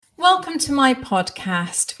Welcome to my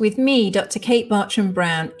podcast with me, Dr. Kate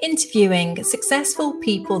Bartram-Brown, interviewing successful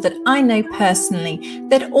people that I know personally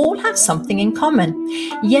that all have something in common.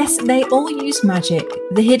 Yes, they all use magic,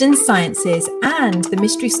 the hidden sciences, and the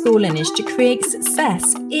mystery school lineage to create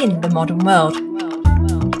success in the modern world.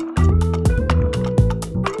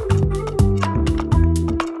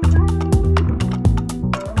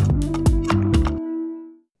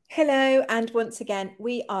 Hello, and once again,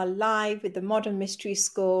 we are live with the Modern Mystery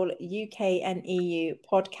School UK and EU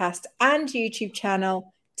podcast and YouTube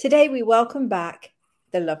channel. Today, we welcome back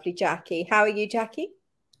the lovely Jackie. How are you, Jackie?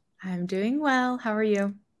 I'm doing well. How are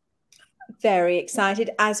you? Very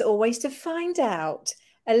excited, as always, to find out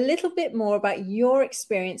a little bit more about your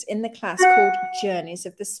experience in the class called Journeys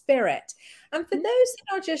of the Spirit. And for those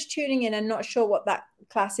that are just tuning in and not sure what that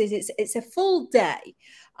class is, it's a full day.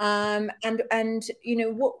 And you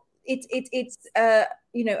know what? It's a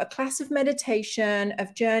class of meditation,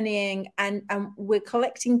 of journeying, and we're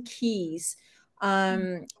collecting keys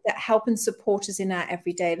that help and support us in our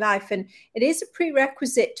everyday life. And it is a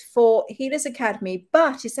prerequisite for Healers Academy,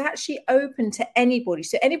 but it's actually open to anybody.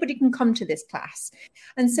 So anybody can come to this class.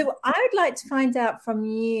 And so I would like to find out from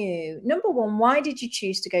you, number one, why did you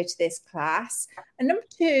choose to go to this class? And number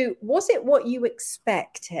two, was it what you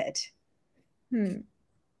expected?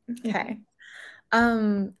 Okay.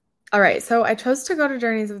 All right. So I chose to go to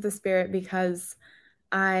Journeys of the Spirit because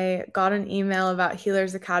I got an email about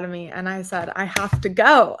Healers Academy and I said, I have to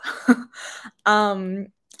go. And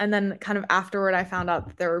then kind of afterward, I found out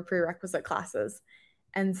that there were prerequisite classes.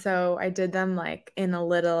 And so I did them like in a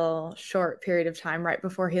little short period of time right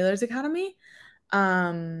before Healers Academy.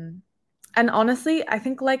 And honestly, I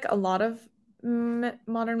think like a lot of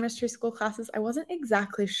modern mystery school classes, I wasn't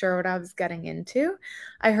exactly sure what I was getting into.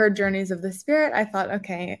 I heard Journeys of the Spirit. I thought,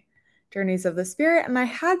 okay, Journeys of the Spirit. And I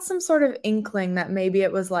had some sort of inkling that maybe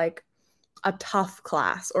it was like a tough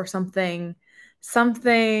class or something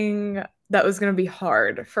that was going to be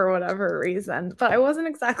hard for whatever reason, but I wasn't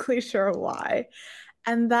exactly sure why.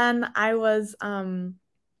 And then I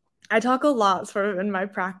talk a lot sort of in my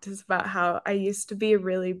practice about how I used to be a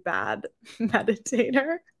really bad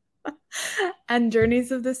meditator. And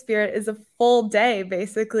Journeys of the Spirit is a full day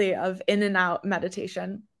basically of in and out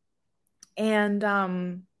meditation. And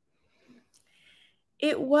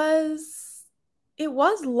it was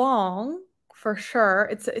long for sure.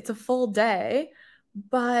 It's a full day,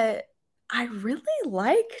 but I really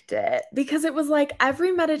liked it because it was like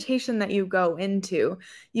every meditation that you go into,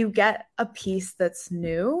 you get a piece that's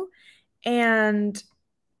new. And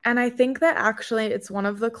I think that actually it's one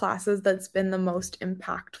of the classes that's been the most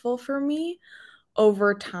impactful for me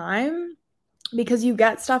over time because you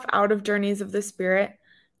get stuff out of Journeys of the Spirit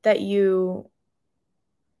that you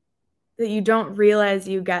don't realize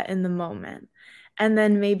you get in the moment. And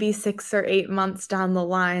then maybe 6 or 8 months down the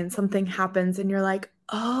line, something happens and you're like,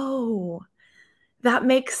 oh, that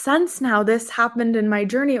makes sense now. This happened in my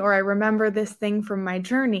journey, or I remember this thing from my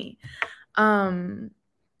journey. And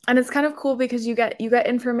it's kind of cool because you get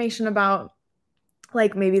information about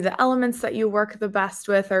like maybe the elements that you work the best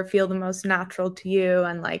with or feel the most natural to you,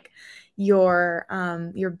 and like your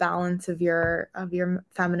balance of your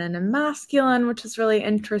feminine and masculine, which is really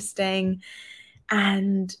interesting.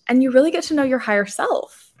 And you really get to know your higher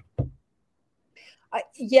self.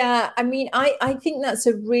 Yeah, I mean, I think that's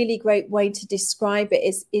a really great way to describe it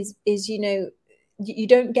is you know, you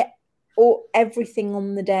don't get everything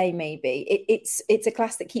on the day. Maybe it's a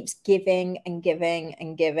class that keeps giving and giving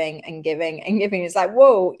and giving and giving and giving. It's like,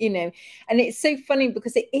 whoa, you know. And it's so funny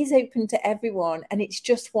because it is open to everyone and it's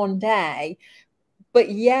just one day, but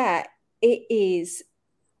yeah, it is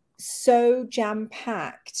so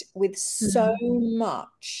jam-packed with so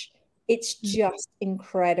much. It's just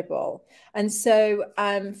incredible. And so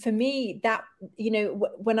for me, that, you know,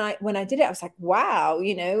 when I did it, I was like, wow,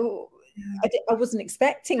 you know, I wasn't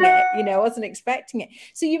expecting it, you know, I wasn't expecting it.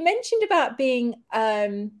 So you mentioned about being,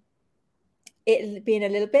 it being a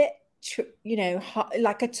little bit, you know,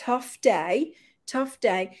 like a tough day.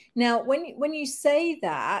 Now, when you say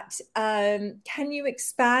that, can you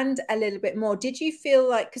expand a little bit more? Did you feel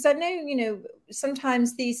like, because I know, you know,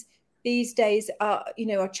 sometimes these days are, you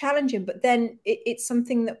know, are challenging, but then it's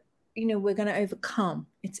something that, you know, we're going to overcome.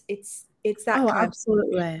 It's that kind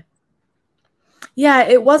absolutely. Yeah,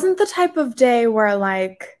 it wasn't the type of day where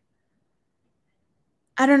like,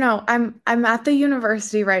 I don't know, I'm at the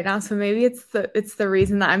university right now, so maybe it's the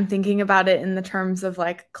reason that I'm thinking about it in the terms of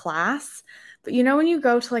like class. But you know, when you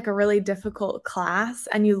go to like a really difficult class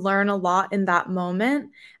and you learn a lot in that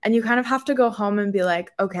moment and you kind of have to go home and be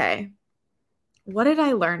like, okay, what did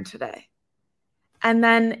I learn today? And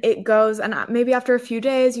then it goes, and maybe after a few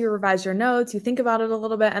days, you revise your notes, you think about it a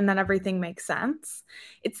little bit, and then everything makes sense.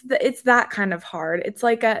 It's that kind of hard. It's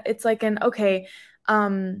like an, okay,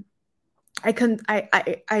 I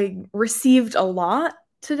received a lot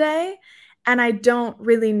today, and I don't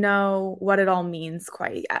really know what it all means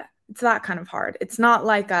quite yet. It's that kind of hard. It's not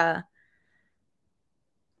like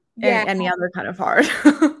any other kind of hard.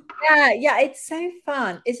 Yeah, it's so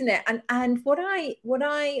fun, isn't it? And what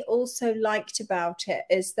I also liked about it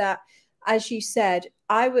is that, as you said,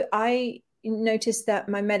 I noticed that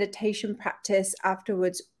my meditation practice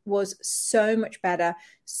afterwards was so much better,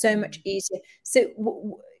 so much easier.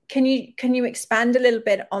 So can you expand a little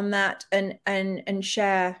bit on that and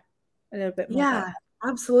share a little bit more? Yeah,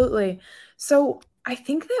 absolutely. So I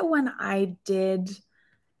think that when I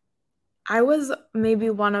was maybe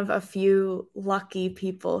one of a few lucky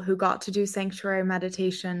people who got to do sanctuary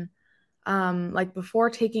meditation, like before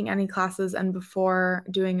taking any classes and before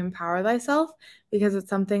doing Empower Thyself, because it's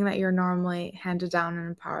something that you're normally handed down in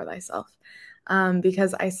Empower Thyself.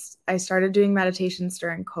 Because I started doing meditations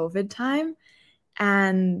during COVID time,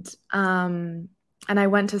 and I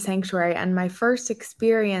went to sanctuary, and my first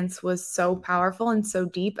experience was so powerful and so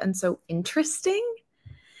deep and so interesting.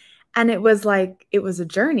 And it was a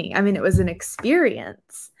journey. I mean, it was an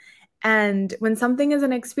experience. And when something is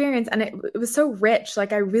an experience, and it was so rich,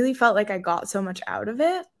 like I really felt like I got so much out of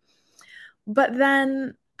it. But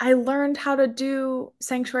then I learned how to do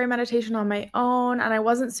sanctuary meditation on my own, and I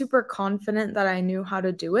wasn't super confident that I knew how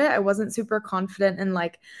to do it. I wasn't super confident in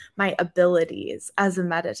like my abilities as a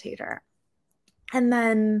meditator.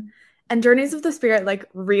 And Journeys of the Spirit like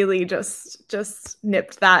really just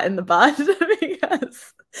nipped that in the bud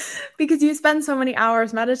because you spend so many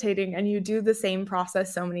hours meditating and you do the same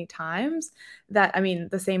process so many times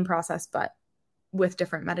the same process, but with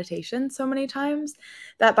different meditations so many times,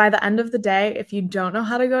 that by the end of the day, if you don't know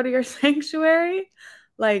how to go to your sanctuary,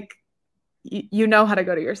 like you know how to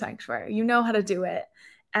go to your sanctuary, you know how to do it.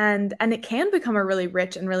 And it can become a really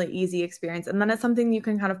rich and really easy experience. And then it's something you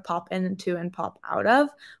can kind of pop into and pop out of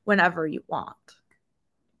whenever you want.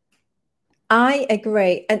 I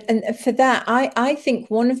agree. And for that, I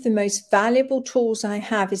think one of the most valuable tools I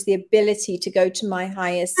have is the ability to go to my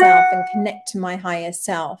higher self and connect to my higher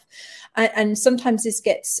self. And sometimes this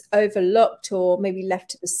gets overlooked or maybe left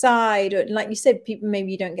to the side. Or like you said, people,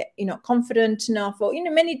 maybe you're not confident enough, or,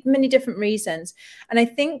 many, many different reasons. And I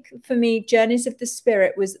think for me, Journeys of the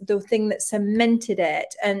Spirit was the thing that cemented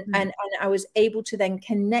it. And I was able to then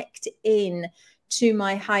connect in to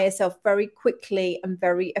my higher self very quickly and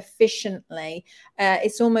very efficiently.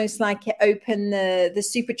 It's almost like it opened the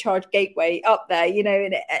supercharged gateway up there,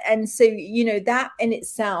 and so, that in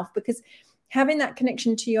itself, because having that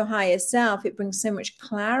connection to your higher self, it brings so much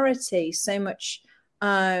clarity, so much,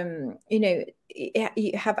 you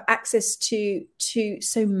have access to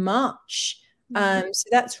so much. So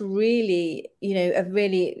that's really, a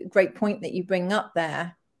really great point that you bring up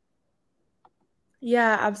there.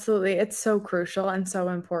 Yeah, absolutely. It's so crucial and so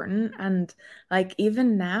important. And like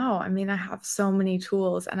even now, I mean, I have so many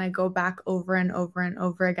tools, and I go back over and over and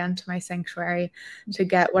over again to my sanctuary to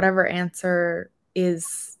get whatever answer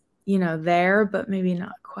is, there, but maybe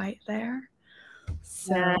not quite there.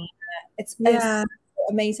 So it's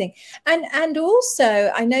amazing. And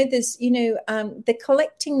also I know this, the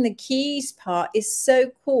collecting the keys part is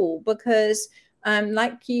so cool, because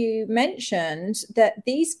like you mentioned, that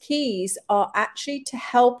these keys are actually to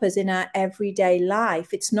help us in our everyday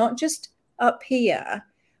life. It's not just up here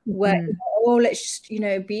where, let's just,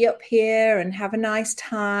 be up here and have a nice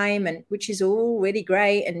time, and which is all really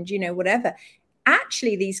great, and, whatever.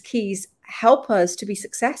 Actually, these keys help us to be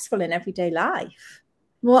successful in everyday life.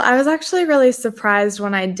 Well, I was actually really surprised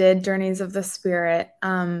when I did Journeys of the Spirit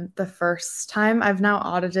the first time. I've now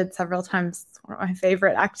audited several times. It's one of my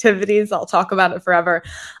favorite activities. I'll talk about it forever.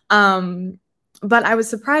 But I was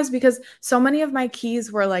surprised because so many of my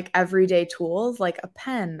keys were like everyday tools, like a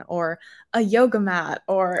pen or a yoga mat,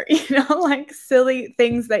 or, like silly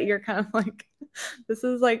things that you're kind of like, this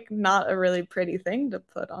is like not a really pretty thing to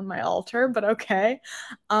put on my altar, but okay.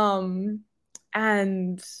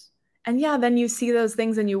 And yeah, then you see those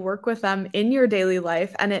things and you work with them in your daily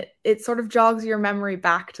life, and it sort of jogs your memory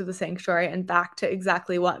back to the sanctuary and back to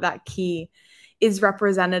exactly what that key is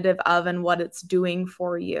representative of and what it's doing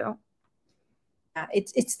for you.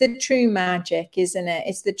 It's the true magic, isn't it?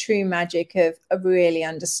 It's the true magic of really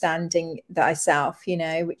understanding thyself,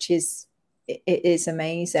 which is, it is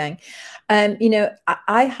amazing.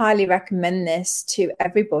 I highly recommend this to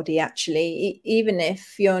everybody, actually, even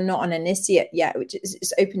if you're not an initiate yet, which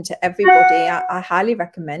is open to everybody. I highly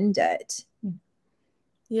recommend it.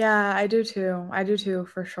 Yeah, I do too,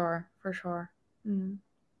 for sure. Mm.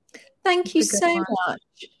 Thank you so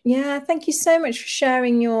much. Yeah, thank you so much for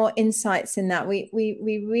sharing your insights in that. We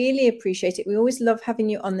really appreciate it. We always love having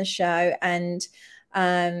you on the show, and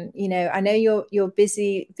you know, I know you're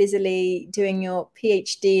busily doing your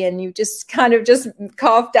PhD, and you've just kind of just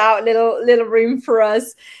carved out little room for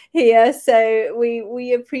us here. So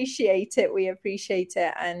we appreciate it. We appreciate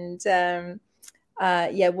it, and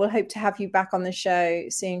yeah, we'll hope to have you back on the show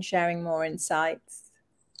soon, sharing more insights.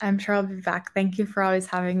 I'm sure I'll be back. Thank you for always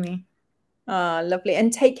having me. Lovely.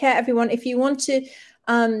 And take care, everyone. If you want to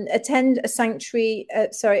attend a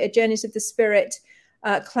a Journeys of the Spirit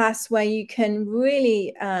class where you can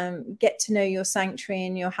really get to know your sanctuary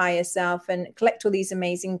and your higher self and collect all these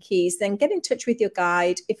amazing keys, then get in touch with your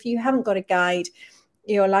guide. If you haven't got a guide,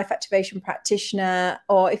 your life activation practitioner,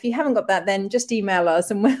 or if you haven't got that, then just email us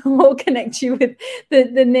and we'll connect you with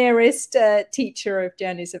the nearest teacher of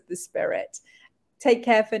Journeys of the Spirit. Take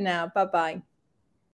care for now. Bye-bye.